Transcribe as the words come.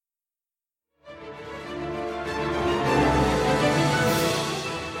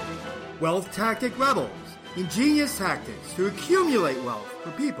Wealth Tactic Rebels, ingenious tactics to accumulate wealth for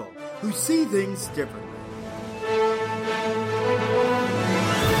people who see things differently.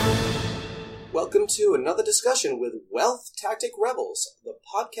 Welcome to another discussion with Wealth Tactic Rebels, the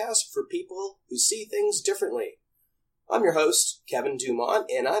podcast for people who see things differently. I'm your host, Kevin Dumont,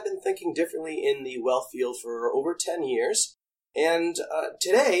 and I've been thinking differently in the wealth field for over 10 years. And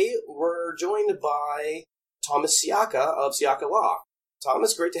today, we're joined by Thomas Siaka of Siaka Law.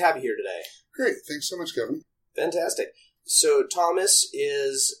 Thomas, great to have you here today. Great. Thanks so much, Kevin. Fantastic. So Thomas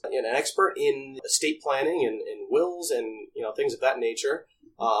is an expert in estate planning and wills and things of that nature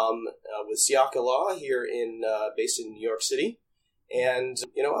with Siaka Law here based in New York City. And,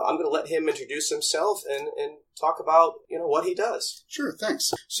 I'm going to let him introduce himself and talk about, what he does. Sure,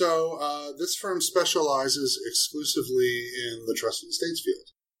 thanks. So this firm specializes exclusively in the trust and estates field,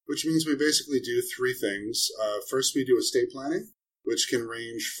 which means we basically do three things. First, we do estate planning, which can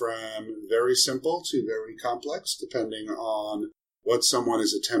range from very simple to very complex, depending on what someone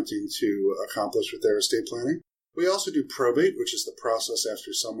is attempting to accomplish with their estate planning. We also do probate, which is the process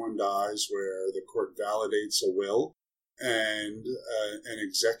after someone dies where the court validates a will and an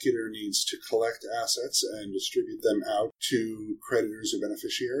executor needs to collect assets and distribute them out to creditors or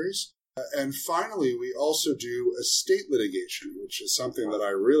beneficiaries. And finally, we also do estate litigation, which is something that I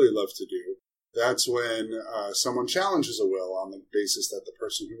really love to do. That's when someone challenges a will on the basis that the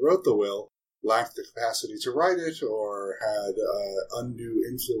person who wrote the will lacked the capacity to write it or had undue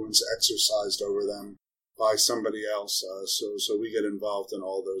influence exercised over them by somebody else. So we get involved in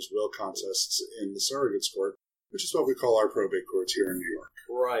all those will contests in the surrogates court, which is what we call our probate courts here in New York.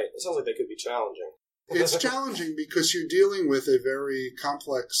 Right. It sounds like they could be challenging. It's challenging because you're dealing with a very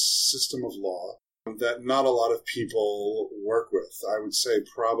complex system of law that not a lot of people work with. I would say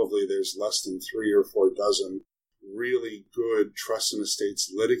probably there's less than 3 or 4 dozen really good trust and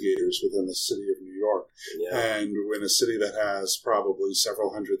estates litigators within the city of New York. Yeah. And in a city that has probably several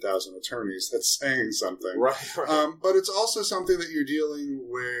 100,000 attorneys, that's saying something. Right. But it's also something that you're dealing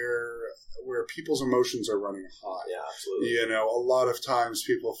where people's emotions are running high. Yeah, absolutely. A lot of times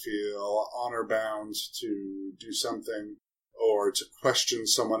people feel honor-bound to do something or to question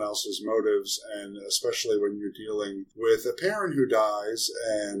someone else's motives, and especially when you're dealing with a parent who dies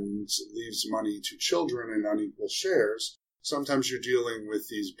and leaves money to children in unequal shares, sometimes you're dealing with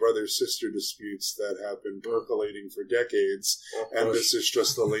these brother-sister disputes that have been percolating for decades, and this is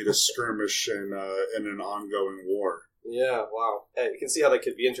just the latest skirmish in an ongoing war. Yeah, wow. You can see how that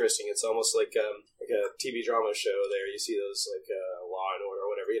could be interesting. It's almost like a TV drama show there. You see those Law and Order or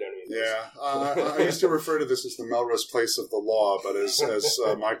whatever, you know what I mean? Yeah. I used to refer to this as the Melrose Place of the law, but as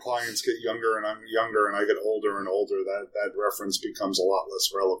my clients get younger and I'm younger and I get older and older, that reference becomes a lot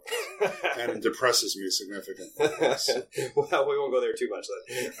less relevant. And it depresses me significantly. Well, we won't go there too much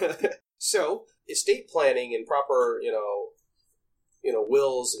then. So, estate planning and proper,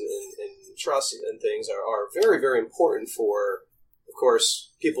 wills and trusts and things are very, very important for, of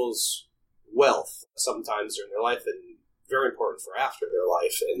course, people's wealth sometimes during their life, and very important for after their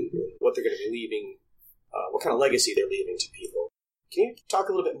life and what they're going to be leaving, what kind of legacy they're leaving to people. Can you talk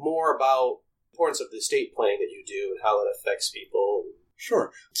a little bit more about the importance of the estate planning that you do and how that affects people?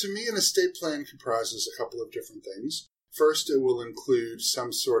 Sure. To me, an estate plan comprises a couple of different things. First, it will include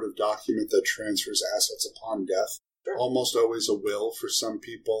some sort of document that transfers assets upon death. Sure. Almost always a will. For some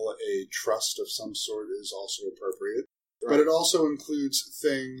people, a trust of some sort is also appropriate. Right. But it also includes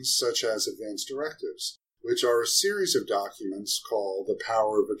things such as advance directives, which are a series of documents called a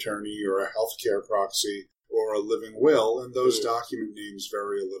power of attorney or a healthcare proxy or a living will, and those document names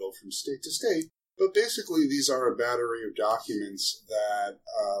vary a little from state to state. But basically, these are a battery of documents that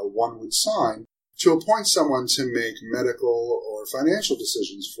one would sign to appoint someone to make medical or financial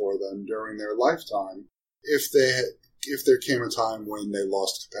decisions for them during their lifetime if there came a time when they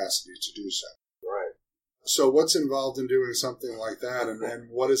lost capacity to do so. Right. So what's involved in doing something like that, and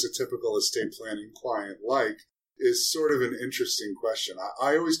what is a typical estate planning client like, is sort of an interesting question.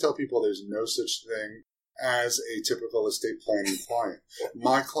 I always tell people there's no such thing as a typical estate planning client.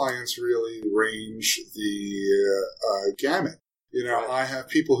 My clients really range the gamut. I have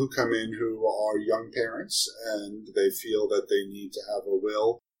people who come in who are young parents, and they feel that they need to have a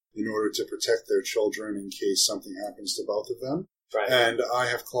will in order to protect their children in case something happens to both of them. Right. And I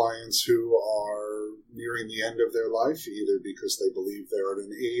have clients who are nearing the end of their life, either because they believe they're at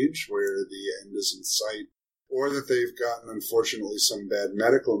an age where the end is in sight, or that they've gotten, unfortunately, some bad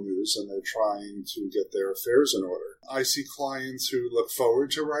medical news and they're trying to get their affairs in order. I see clients who look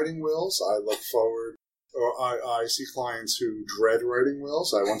forward to writing wills. I see clients who dread writing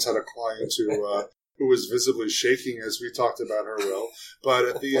wills. I once had a client who who was visibly shaking as we talked about her will. But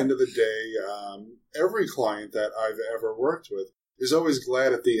at the end of the day, every client that I've ever worked with is always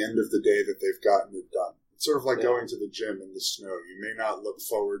glad at the end of the day that they've gotten it done. It's sort of like going to the gym in the snow. You may not look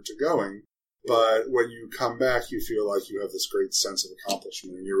forward to going, but when you come back, you feel like you have this great sense of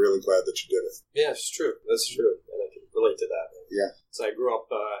accomplishment, and you're really glad that you did it. Yeah, it's true. That's true, and I can relate to that. Yeah. So I grew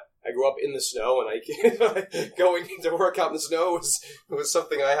up in the snow, and going to work out in the snow was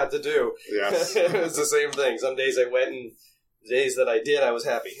something I had to do. Yes. It was the same thing. Some days I went, and the days that I did, I was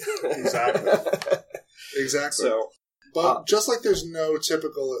happy. Exactly. So, but just like there's no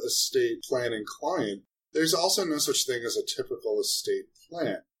typical estate planning client, there's also no such thing as a typical estate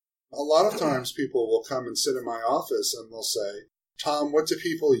plan. A lot of times people will come and sit in my office and they'll say, Tom, what do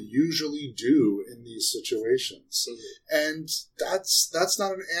people usually do in these situations? Mm-hmm. And that's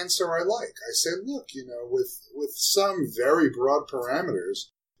not an answer I like. I say, look, with some very broad parameters,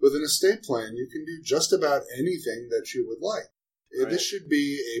 with an estate plan, you can do just about anything that you would like. Right. This should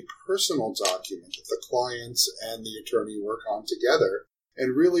be a personal document that the clients and the attorney work on together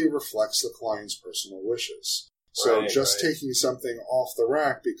and really reflects the client's personal wishes. So taking something off the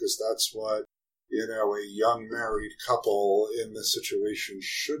rack because that's what, a young married couple in this situation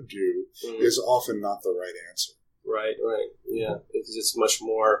should do is often not the right answer. Right. Yeah, because it's much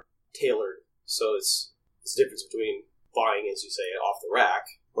more tailored. So it's the difference between buying, as you say, off the rack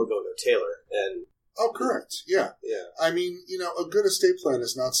or going to a tailor. And oh, correct. Yeah. Yeah. I mean, a good estate plan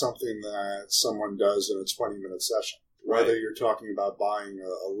is not something that someone does in a 20-minute session. Whether you're talking about buying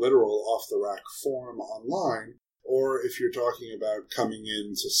a literal off-the-rack form online, or if you're talking about coming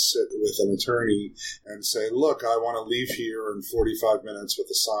in to sit with an attorney and say, look, I want to leave here in 45 minutes with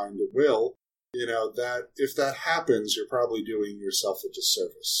a signed will, that if that happens, you're probably doing yourself a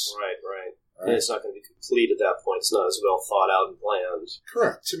disservice. Right. And it's not going to be complete at that point. It's not as well thought out and planned.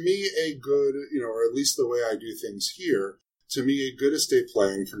 Correct. To me, a good, or at least the way I do things here, to me, a good estate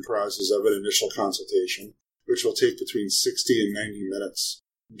plan comprises of an initial consultation, which will take between 60 and 90 minutes.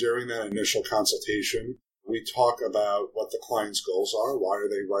 During that initial consultation, we talk about what the client's goals are. Why are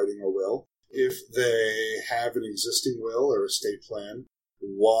they writing a will? If they have an existing will or estate plan,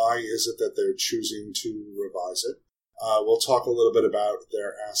 why is it that they're choosing to revise it? We'll talk a little bit about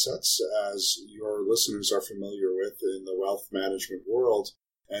their assets, as your listeners are familiar with in the wealth management world.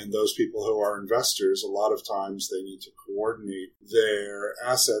 And those people who are investors, a lot of times they need to coordinate their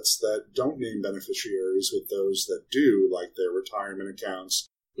assets that don't name beneficiaries with those that do, like their retirement accounts,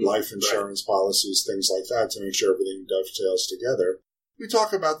 life insurance policies, things like that, to make sure everything dovetails together. We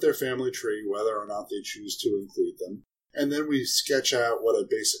talk about their family tree, whether or not they choose to include them. And then we sketch out what a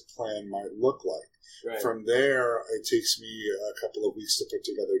basic plan might look like. Right. From there, it takes me a couple of weeks to put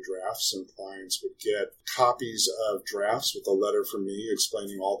together drafts, and clients would get copies of drafts with a letter from me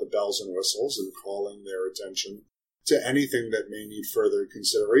explaining all the bells and whistles and calling their attention to anything that may need further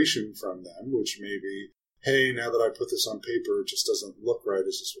consideration from them, which may be, hey, now that I put this on paper, it just doesn't look right.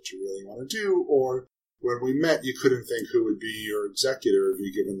 Is this what you really want to do? Or when we met, you couldn't think who would be your executor if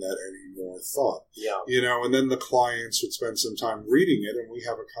you given that any more thought. Yeah. And then the clients would spend some time reading it, and we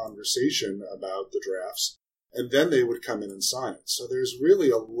have a conversation about the drafts, and then they would come in and sign it. So there's really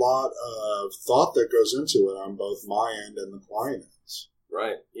a lot of thought that goes into it on both my end and the client ends.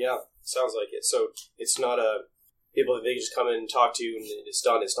 Right. Yeah. Sounds like it. So it's not people that they just come in and talk to you and it's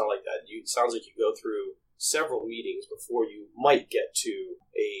done. It's not like that. It sounds like you go through several meetings before you might get to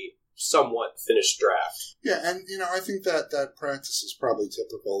a somewhat finished draft. Yeah, and, I think that practice is probably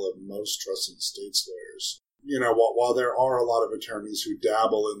typical of most trust and estates lawyers. While there are a lot of attorneys who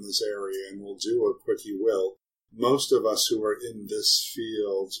dabble in this area and will do a quickie will, most of us who are in this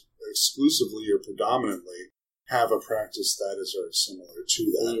field exclusively or predominantly have a practice that is very similar to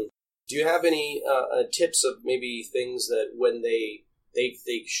that. Do you have any tips of maybe things that when they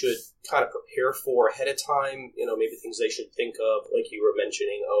should kind of prepare for ahead of time, maybe things they should think of, like you were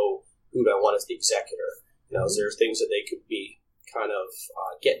mentioning, who do I want as the executor? Is there things that they could be kind of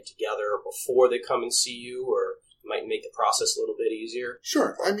getting together before they come and see you, or might make the process a little bit easier?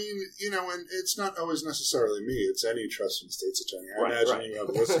 Sure. I mean, and it's not always necessarily me. It's any trust and estates attorney. I imagine you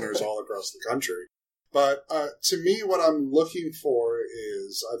have listeners all across the country. But to me, what I'm looking for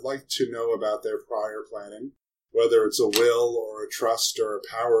is I'd like to know about their prior planning, whether it's a will or a trust or a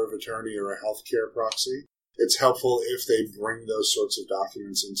power of attorney or a healthcare proxy. It's helpful if they bring those sorts of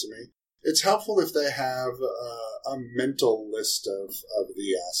documents into me. It's helpful if they have a mental list of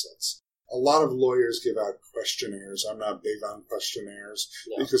the assets. A lot of lawyers give out questionnaires. I'm not big on questionnaires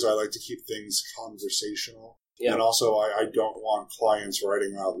because I like to keep things conversational. And also, I don't want clients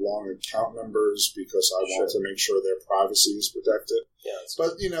writing out long account numbers because I want to make sure their privacy is protected. Yeah,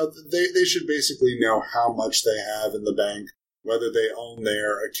 but, they should basically know how much they have in the bank, whether they own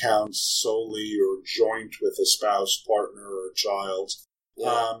their accounts solely or joint with a spouse, partner, or child.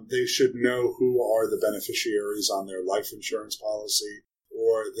 Yeah. They should know who are the beneficiaries on their life insurance policy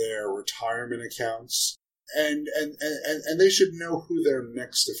or their retirement accounts. And they should know who their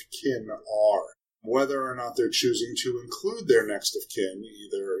next of kin are. Whether or not they're choosing to include their next of kin,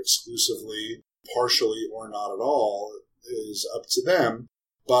 either exclusively, partially, or not at all, is up to them.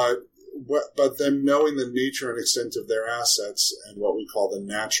 But them knowing the nature and extent of their assets and what we call the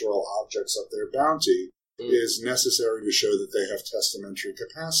natural objects of their bounty is necessary to show that they have testamentary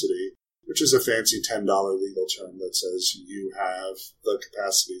capacity, which is a fancy $10 legal term that says you have the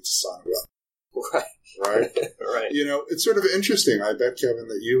capacity to sign a will. Right? Right. It's sort of interesting. I bet, Kevin,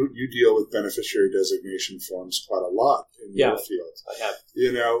 that you deal with beneficiary designation forms quite a lot in your field. I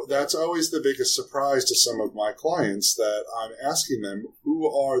have. That's always the biggest surprise to some of my clients, that I'm asking them who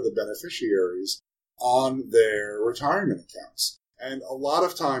are the beneficiaries on their retirement accounts. And a lot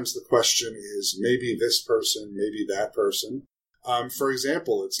of times the question is maybe this person, maybe that person. For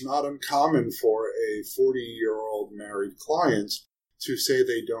example, it's not uncommon for a 40-year-old married client to say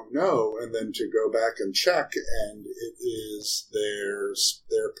they don't know, and then to go back and check, and it is their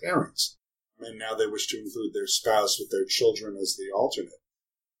parents. And now they wish to include their spouse with their children as the alternate.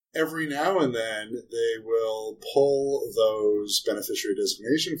 Every now and then, they will pull those beneficiary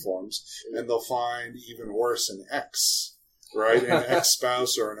designation forms, and they'll find, even worse, an ex, right? An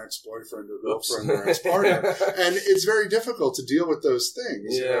ex-spouse or an ex-boyfriend or girlfriend or ex-partner. And it's very difficult to deal with those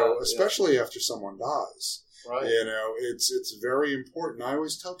things, especially after someone dies. Right. It's very important. I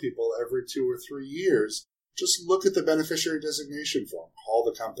always tell people every 2 or 3 years, just look at the beneficiary designation form. Call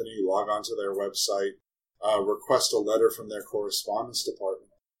the company, log onto their website, request a letter from their correspondence department.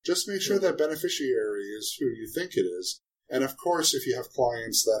 Just make sure that beneficiary is who you think it is. And of course, if you have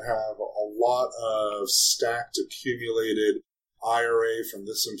clients that have a lot of stacked, accumulated IRA from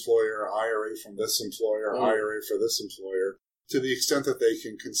this employer, IRA from this employer, IRA for this employer, to the extent that they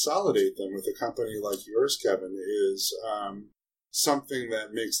can consolidate them with a company like yours, Kevin, is something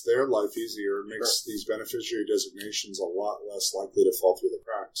that makes their life easier, makes these beneficiary designations a lot less likely to fall through the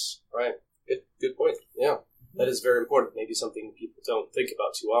cracks. Right. Good point. Yeah. That is very important. Maybe something people don't think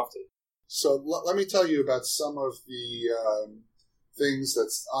about too often. So let me tell you about some of the things that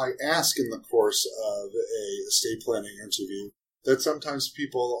I ask in the course of a estate planning interview that sometimes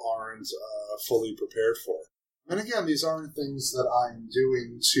people aren't fully prepared for. And again, these aren't things that I'm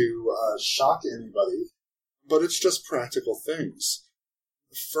doing to shock anybody, but it's just practical things.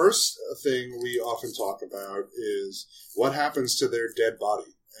 The first thing we often talk about is what happens to their dead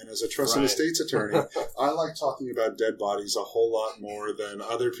body. And as a trust and estates attorney, I like talking about dead bodies a whole lot more than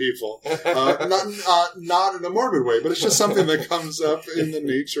other people. Not in a morbid way, but it's just something that comes up in the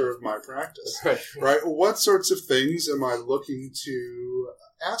nature of my practice. Right? What sorts of things am I looking to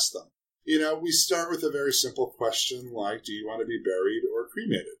ask them? We start with a very simple question like, do you want to be buried or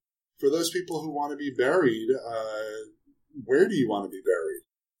cremated? For those people who want to be buried, where do you want to be buried?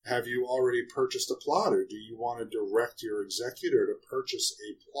 Have you already purchased a plot, or do you want to direct your executor to purchase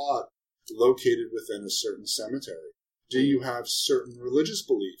a plot located within a certain cemetery? Do you have certain religious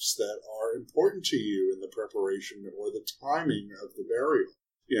beliefs that are important to you in the preparation or the timing of the burial?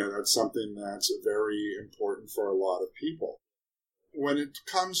 That's something that's very important for a lot of people. When it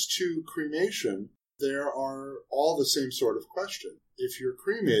comes to cremation, there are all the same sort of question. If you're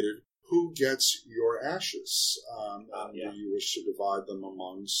cremated, who gets your ashes? Do you wish to divide them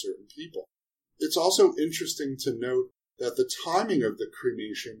among certain people? It's also interesting to note that the timing of the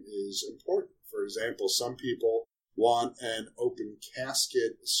cremation is important. For example, some people want an open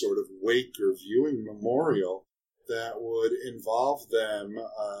casket sort of wake or viewing memorial that would involve them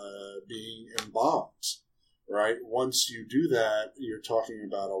being embalmed. Right? Once you do that, you're talking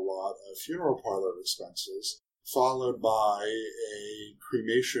about a lot of funeral parlor expenses, followed by a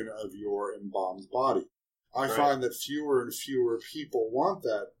cremation of your embalmed body. I find that fewer and fewer people want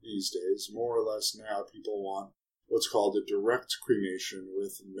that these days. More or less now, people want what's called a direct cremation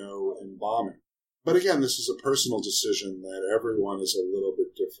with no embalming. But again, this is a personal decision that everyone is a little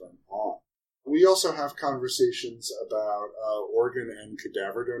bit different on. We also have conversations about organ and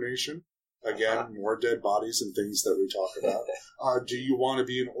cadaver donation. Again, more dead bodies and things that we talk about. Do you want to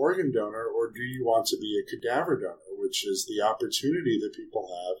be an organ donor, or do you want to be a cadaver donor, which is the opportunity that people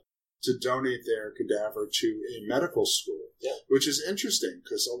have to donate their cadaver to a medical school, which is interesting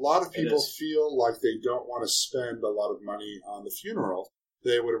because a lot of people feel like they don't want to spend a lot of money on the funeral,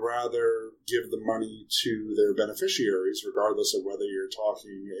 They would rather give the money to their beneficiaries, regardless of whether you're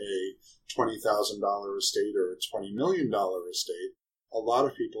talking a $20,000 estate or a $20 million estate. A lot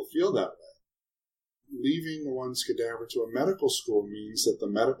of people feel that way. Leaving one's cadaver to a medical school means that the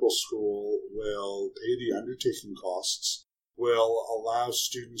medical school will pay the undertaking costs, will allow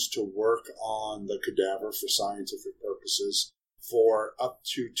students to work on the cadaver for scientific purposes for up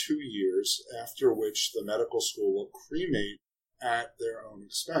to 2 years, after which the medical school will cremate at their own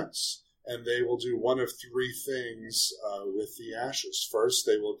expense. And they will do one of three things with the ashes. First,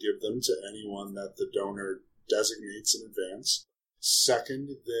 they will give them to anyone that the donor designates in advance. Second,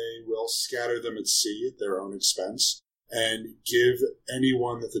 they will scatter them at sea at their own expense and give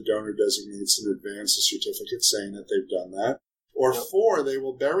anyone that the donor designates in advance a certificate saying that they've done that. Or four, they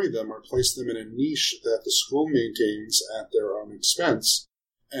will bury them or place them in a niche that the school maintains at their own expense.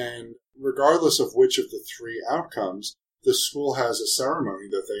 And regardless of which of the three outcomes, the school has a ceremony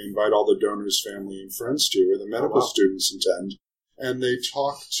that they invite all the donors' family and friends to, where the medical students attend, and they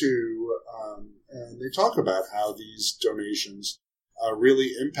talk about how these donations really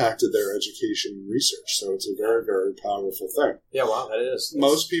impacted their education and research. So it's a very, very powerful thing. Yeah, wow, that is.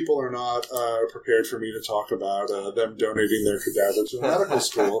 Most people are not prepared for me to talk about them donating their cadaver to a medical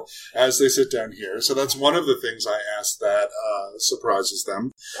school as they sit down here. So that's one of the things I ask that surprises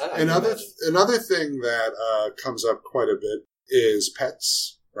them. Another thing that comes up quite a bit is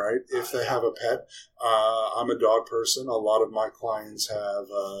pets, right? If they have a pet. I'm a dog person. A lot of my clients have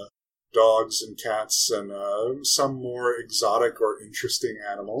dogs and cats and some more exotic or interesting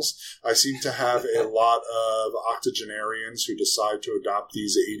animals. I seem to have a lot of octogenarians who decide to adopt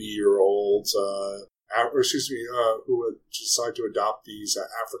these 80-year-old, who would decide to adopt these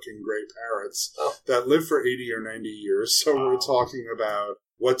African gray parrots that live for 80 or 90 years. So we're talking about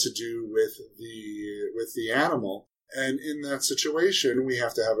what to do with the animal. And in that situation, we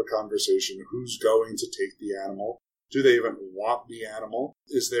have to have a conversation. Who's going to take the animal? Do they even want the animal?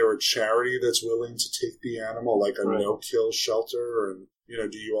 Is there a charity that's willing to take the animal, like a no-kill shelter? And,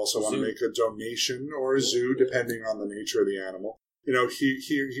 do you also want to make a donation or a zoo, depending on the nature of the animal?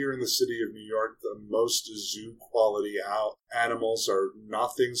 Here in the city of New York, the most zoo-quality animals are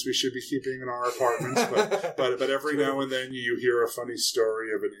not things we should be keeping in our apartments. But every now and then you hear a funny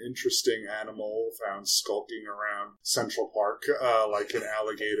story of an interesting animal found skulking around Central Park, like an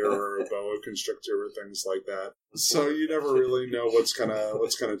alligator or a boa constrictor or things like that. So you never really know what's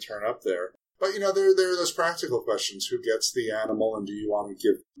gonna turn up there. But, there are those practical questions. Who gets the animal, and do you want to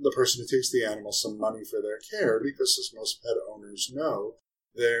give the person who takes the animal some money for their care? Because, as most pet owners know,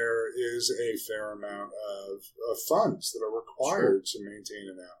 there is a fair amount of funds that are required to maintain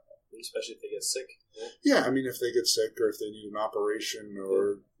an animal. Especially if they get sick. Yeah, if they get sick or if they need an operation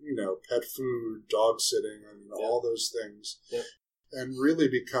or, pet food, dog sitting, all those things, and really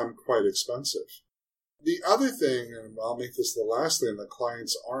become quite expensive. The other thing, and I'll make this the last thing that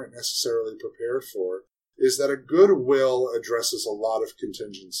clients aren't necessarily prepared for, is that a good will addresses a lot of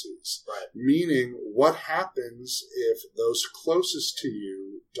contingencies. Right. Meaning, what happens if those closest to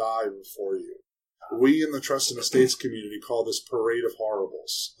you die before you? We in the trust and estates community call this parade of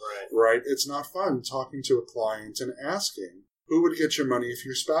horribles. Right? It's not fun talking to a client and asking, who would get your money if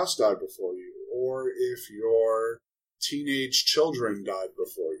your spouse died before you? Or if your teenage children died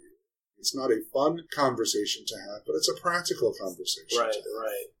before you? It's not a fun conversation to have, but it's a practical conversation. Right.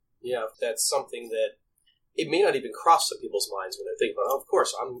 Yeah, that's something that it may not even cross some people's minds when they're thinking about, of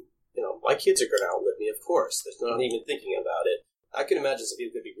course, my kids are going to outlive me, of course. They're not even thinking about it. I can imagine some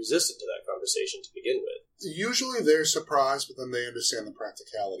people could be resistant to that conversation to begin with. Usually they're surprised, but then they understand the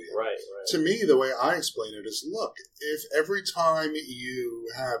practicality of it. Right. To me, the way I explain it is, look, if every time you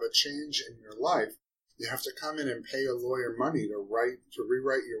have a change in your life, you have to come in and pay a lawyer money to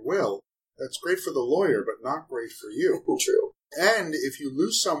rewrite your will, that's great for the lawyer, but not great for you. True. And if you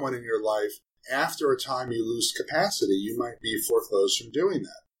lose someone in your life, after a time you lose capacity, you might be foreclosed from doing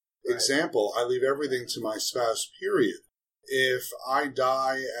that. Right. Example, I leave everything to my spouse, period. If I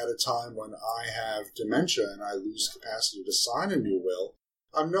die at a time when I have dementia and I lose capacity to sign a new will,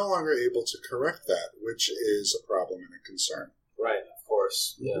 I'm no longer able to correct that, which is a problem and a concern. Right, of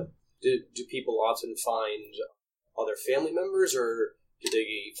course. Yeah. Do people often find other family members, or do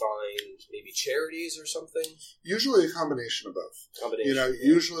they find maybe charities or something? Usually a combination of both. Yeah.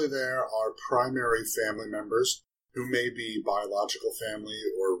 Usually there are primary family members who may be biological family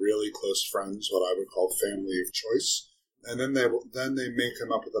or really close friends, what I would call family of choice. And then they may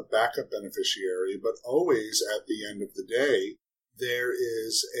come up with a backup beneficiary, but always at the end of the day, there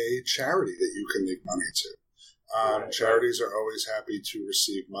is a charity that you can leave money to. Charities are always happy to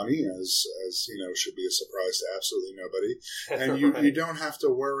receive money, as should be a surprise to absolutely nobody. And you don't have to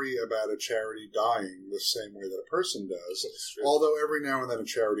worry about a charity dying the same way that a person does. Although every now and then a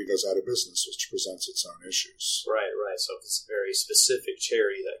charity goes out of business, which presents its own issues. Right. So if it's a very specific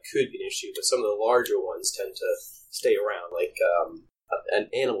charity, that could be an issue. But some of the larger ones tend to stay around, like an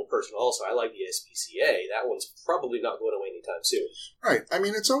animal person also. I like the SPCA. That one's probably not going away anytime soon. Right. I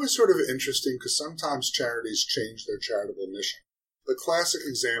mean, it's always sort of interesting because sometimes charities change their charitable mission. The classic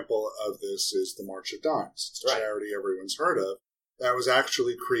example of this is the March of Dimes. It's a charity everyone's heard of that was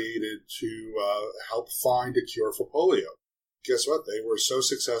actually created to help find a cure for polio. Guess what? They were so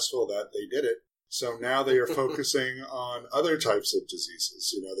successful that they did it. So now they are focusing on other types of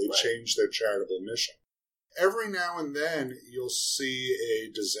diseases. They changed their charitable mission. Every now and then, you'll see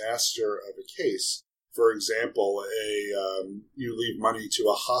a disaster of a case. For example, you leave money to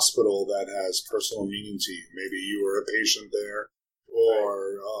a hospital that has personal meaning to you. Maybe you were a patient there,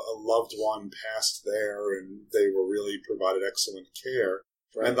 or a loved one passed there, and they were really provided excellent care.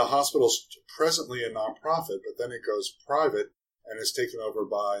 Right. And the hospital's presently a nonprofit, but then it goes private and is taken over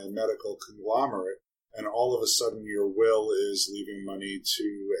by a medical conglomerate. And all of a sudden, your will is leaving money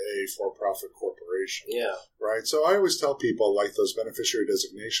to a for-profit corporation. Yeah. Right? So I always tell people, like those beneficiary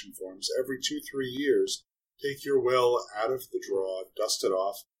designation forms, every 2-3 years, take your will out of the drawer, dust it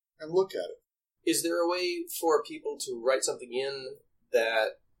off, and look at it. Is there a way for people to write something in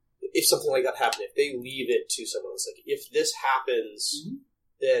that, if something like that happened, if they leave it to someone else, like, if this happens,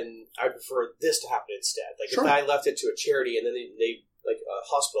 then I prefer this to happen instead. Like, if I left it to a charity and then they like a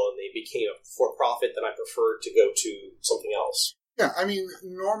hospital and they became a for-profit, then I prefer to go to something else. Yeah, I mean,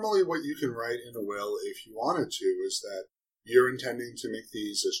 normally what you can write in a will, if you wanted to, is that you're intending to make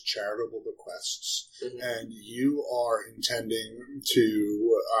these as charitable bequests, and you are intending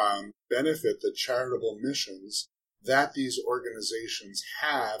to benefit the charitable missions that these organizations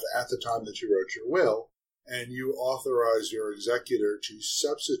have at the time that you wrote your will, and you authorize your executor to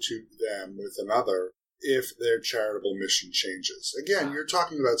substitute them with another if their charitable mission changes. Again, you're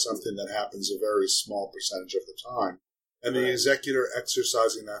talking about something that happens a very small percentage of the time, and the executor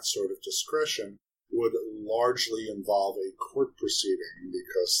exercising that sort of discretion would largely involve a court proceeding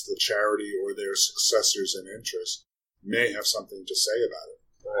because the charity or their successors in interest may have something to say about it.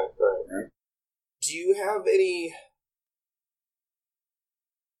 Right. Do you have any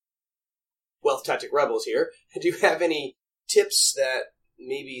Wealth Tactic Rebels here? Do you have any tips that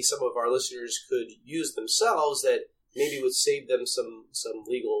maybe some of our listeners could use themselves that maybe would save them some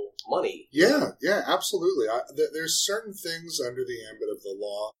legal money? Yeah, absolutely. There's certain things under the ambit of the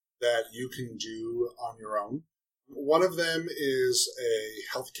law that you can do on your own. One of them is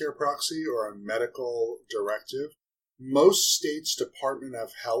a healthcare proxy or a medical directive. Most states' Department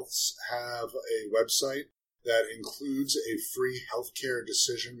of Healths have a website that includes a free healthcare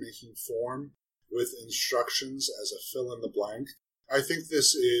decision-making form with instructions as a fill-in-the-blank. I think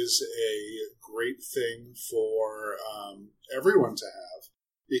this is a great thing for everyone to have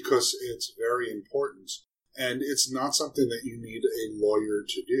because it's very important, and it's not something that you need a lawyer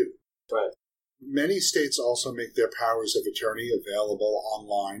to do. Right. Many states also make their powers of attorney available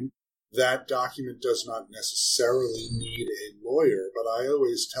online. That document does not necessarily need a lawyer, but I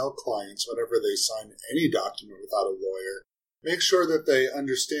always tell clients whenever they sign any document without a lawyer, make sure that they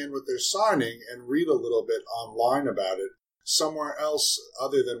understand what they're signing and read a little bit online about it somewhere else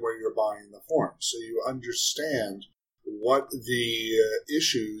other than where you're buying the form, so you understand what the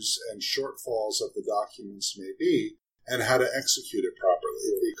issues and shortfalls of the documents may be and how to execute it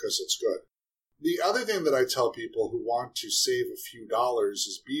properly because it's good. The other thing that I tell people who want to save a few dollars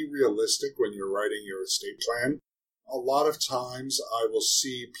is be realistic when you're writing your estate plan. A lot of times I will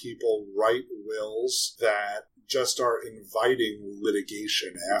see people write wills that just are inviting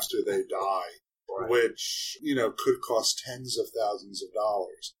litigation after they die, which, could cost tens of thousands of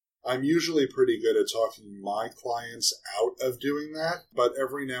dollars. I'm usually pretty good at talking my clients out of doing that, but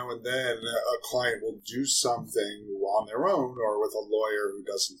every now and then a client will do something on their own or with a lawyer who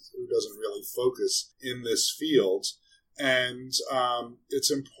doesn't really focus in this field. And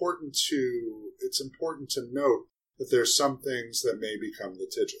it's important to note that there's some things that may become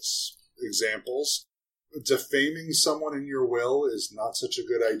litigious. Examples: defaming someone in your will is not such a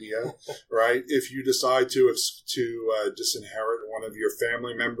good idea, right? If you decide to disinherit one of your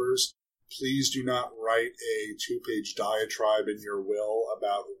family members, please do not write a 2-page diatribe in your will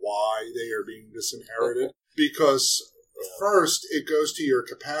about why they are being disinherited, because first, it goes to your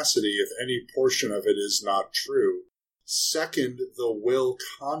capacity if any portion of it is not true. Second, the will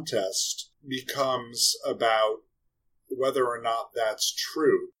contest becomes about whether or not that's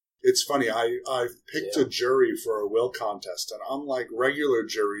true. It's funny, I've picked a jury for a will contest, and unlike regular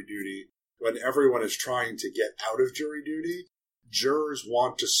jury duty, when everyone is trying to get out of jury duty, jurors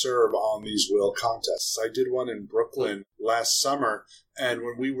want to serve on these will contests. I did one in Brooklyn last summer, and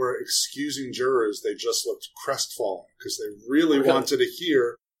when we were excusing jurors, they just looked crestfallen because they really wanted to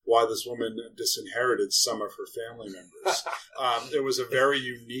hear why this woman disinherited some of her family members. It was a very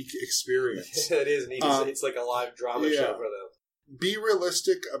unique experience. It is neat. It's like a live drama show for them. Be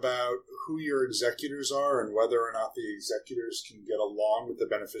realistic about who your executors are and whether or not the executors can get along with the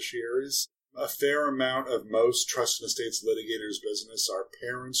beneficiaries. A fair amount of most trust and estates litigators' business are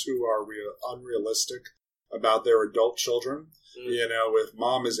parents who are unrealistic about their adult children. You know, if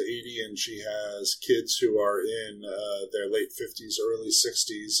mom is 80 and she has kids who are in their late 50s, early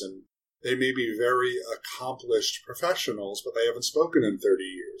 60s, and they may be very accomplished professionals, but they haven't spoken in 30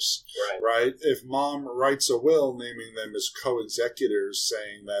 years. Right? If mom writes a will naming them as co-executors,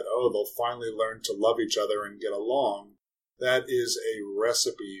 saying that, they'll finally learn to love each other and get along, that is a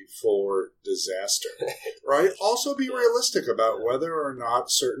recipe for disaster. Right? Also be realistic about whether or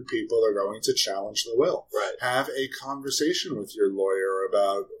not certain people are going to challenge the will. Right. Have a conversation with your lawyer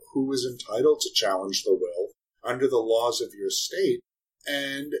about who is entitled to challenge the will under the laws of your state,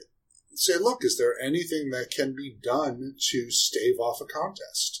 and say, look, is there anything that can be done to stave off a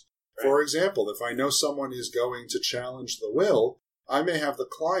contest? Right. For example, if I know someone is going to challenge the will, I may have the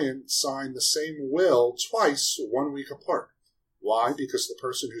client sign the same will twice, 1 week apart. Why? Because the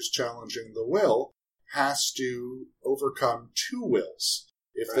person who's challenging the will has to overcome two wills.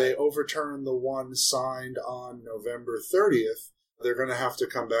 If they overturn the one signed on November 30th, they're going to have to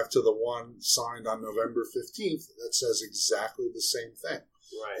come back to the one signed on November 15th that says exactly the same thing.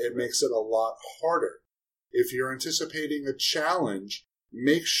 Right. It makes it a lot harder. If you're anticipating a challenge,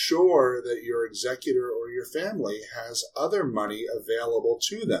 make sure that your executor or your family has other money available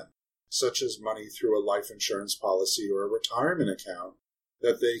to them, such as money through a life insurance policy or a retirement account,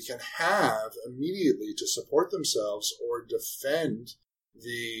 that they can have immediately to support themselves or defend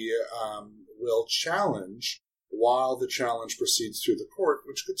the will challenge while the challenge proceeds through the court,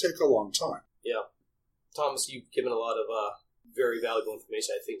 which could take a long time. Yeah. Thomas, you've given a lot of very valuable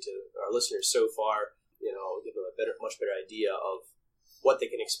information, I think, to our listeners so far. You know, give them a much better idea of what they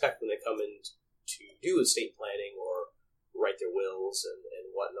can expect when they come in to do estate planning or write their wills and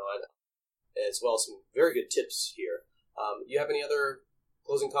whatnot, as well as some very good tips here. You have any other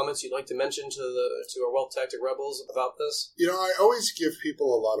closing comments you'd like to mention to our Wealth Tactic Rebels about this? You know, I always give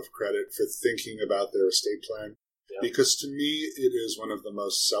people a lot of credit for thinking about their estate plan, because to me it is one of the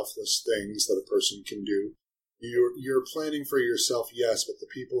most selfless things that a person can do. You're planning for yourself, yes, but the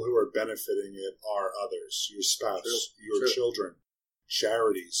people who are benefiting it are others, your spouse, your children,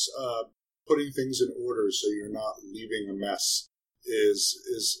 charities. Putting things in order so you're not leaving a mess is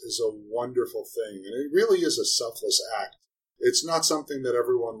a wonderful thing, and it really is a selfless act. It's not something that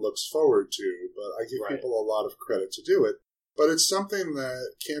everyone looks forward to, but I give people a lot of credit to do it. But it's something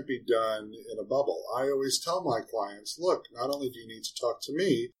that can't be done in a bubble. I always tell my clients, look, not only do you need to talk to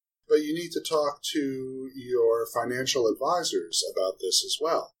me, but you need to talk to your financial advisors about this as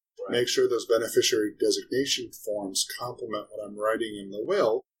well. Right. Make sure those beneficiary designation forms complement what I'm writing in the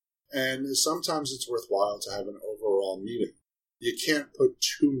will, and sometimes it's worthwhile to have an overall meeting. You can't put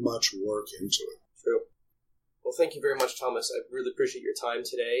too much work into it. True. Well, thank you very much, Thomas. I really appreciate your time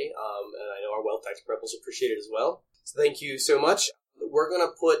today, and I know our Wealth Tactic Rebels appreciate it as well. So thank you so much. We're going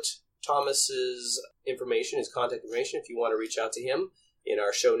to put Thomas's information, his contact information, if you want to reach out to him, in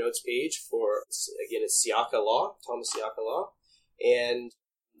our show notes page for, again, it's Siaka Law, Thomas Siaka Law. And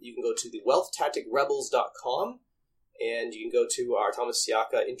you can go to the wealthtacticrebels.com, and you can go to our Thomas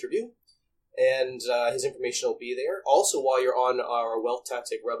Siaka interview, and his information will be there. Also, while you're on our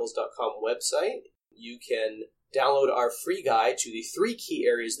wealthtacticrebels.com website, you can download our free guide to the 3 key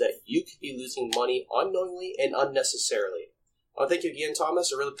areas that you could be losing money unknowingly and unnecessarily. I want to thank you again,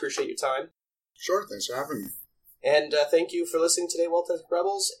 Thomas. I really appreciate your time. Sure, thanks for having me. And thank you for listening today, Wealth Tactic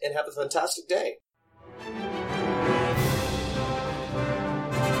Rebels, and have a fantastic day.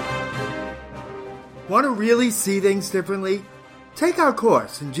 Want to really see things differently? Take our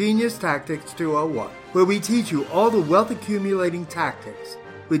course, Ingenious Tactics 201, where we teach you all the wealth accumulating tactics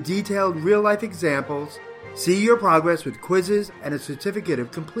with detailed real-life examples. See your progress with quizzes and a certificate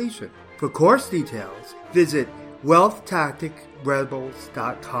of completion. For course details, visit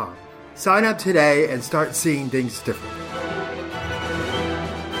wealthtacticrebels.com. Sign up today and start seeing things differently.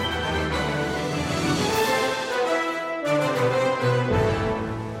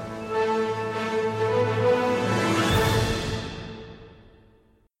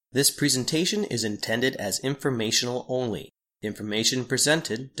 This presentation is intended as informational only. Information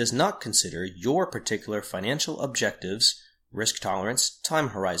presented does not consider your particular financial objectives, risk tolerance, time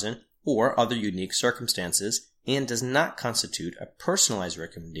horizon, or other unique circumstances, and does not constitute a personalized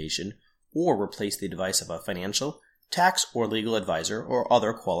recommendation or replace the advice of a financial, tax, or legal advisor or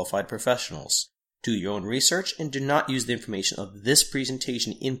other qualified professionals. Do your own research and do not use the information of this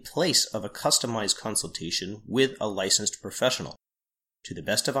presentation in place of a customized consultation with a licensed professional. To the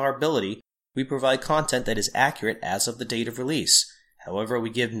best of our ability, we provide content that is accurate as of the date of release. However, we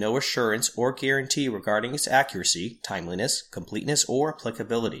give no assurance or guarantee regarding its accuracy, timeliness, completeness, or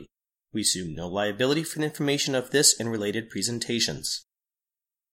applicability. We assume no liability for the information of this and related presentations.